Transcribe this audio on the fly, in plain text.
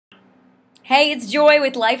Hey, it's Joy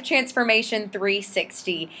with Life Transformation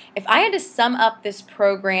 360. If I had to sum up this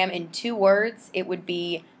program in 2 words, it would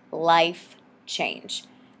be life change.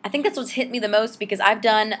 I think that's what's hit me the most because I've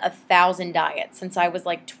done 1,000 diets since I was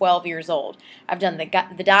like 12 years old. I've done the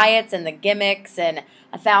diets and the gimmicks and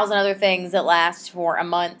 1,000 other things that last for a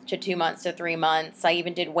month to 2 months to 3 months. I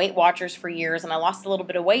even did Weight Watchers for years and I lost a little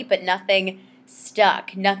bit of weight, but nothing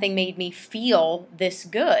stuck. Nothing made me feel this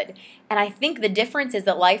good. And I think the difference is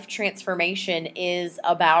that life transformation is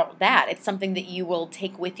about that. It's something that you will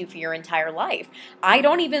take with you for your entire life. I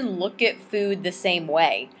don't even look at food the same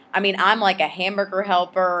way. I mean, I'm like a hamburger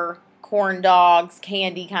helper, corn dogs,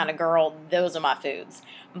 candy kind of girl. Those are my foods.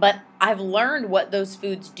 But I've learned what those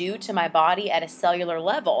foods do to my body at a cellular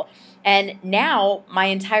level. And now my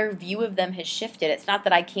entire view of them has shifted. It's not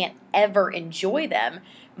that I can't ever enjoy them,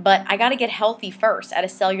 but I got to get healthy first at a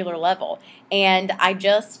cellular level. And I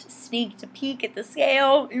just sneaked a peek at the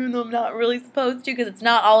scale, even though I'm not really supposed to, because it's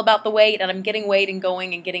not all about the weight, and I'm getting weighed and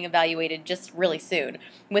going and getting evaluated just really soon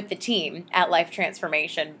with the team at Life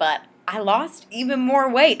Transformation. But I lost even more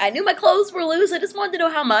weight. I knew my clothes were loose. I just wanted to know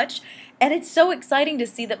how much. And it's so exciting to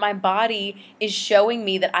see that my body is showing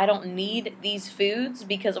me that I don't need these foods,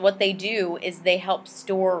 because what they do is they help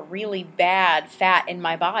store really bad fat in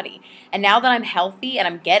my body. And now that I'm healthy and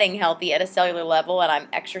I'm getting healthy at a cellular level and I'm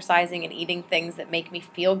exercising and eating things that make me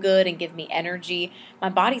feel good and give me energy, my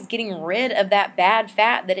body's getting rid of that bad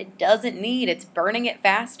fat that it doesn't need. It's burning it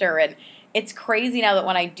faster. And it's crazy now that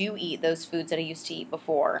when I do eat those foods that I used to eat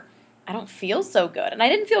before, I don't feel so good. And I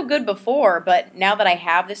didn't feel good before, but now that I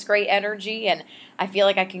have this great energy and I feel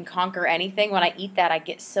like I can conquer anything, when I eat that, I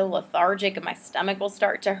get so lethargic and my stomach will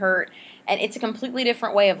start to hurt. And it's a completely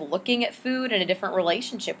different way of looking at food and a different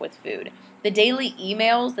relationship with food. The daily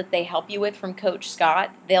emails that they help you with from Coach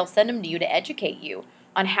Scott, they'll send them to you to educate you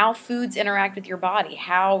on how foods interact with your body,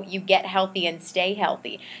 how you get healthy and stay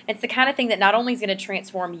healthy. It's the kind of thing that not only is going to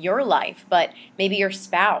transform your life, but maybe your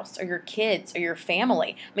spouse or your kids or your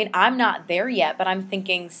family. I mean, I'm not there yet, but I'm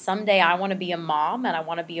thinking someday I want to be a mom and I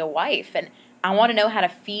want to be a wife, and I want to know how to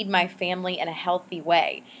feed my family in a healthy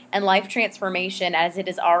way. And life transformation, as it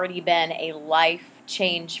has already been a life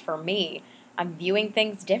change for me, I'm viewing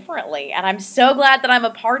things differently, and I'm so glad that I'm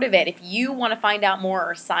a part of it. If you want to find out more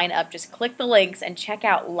or sign up, just click the links and check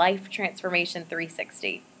out Life Transformation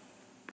 360.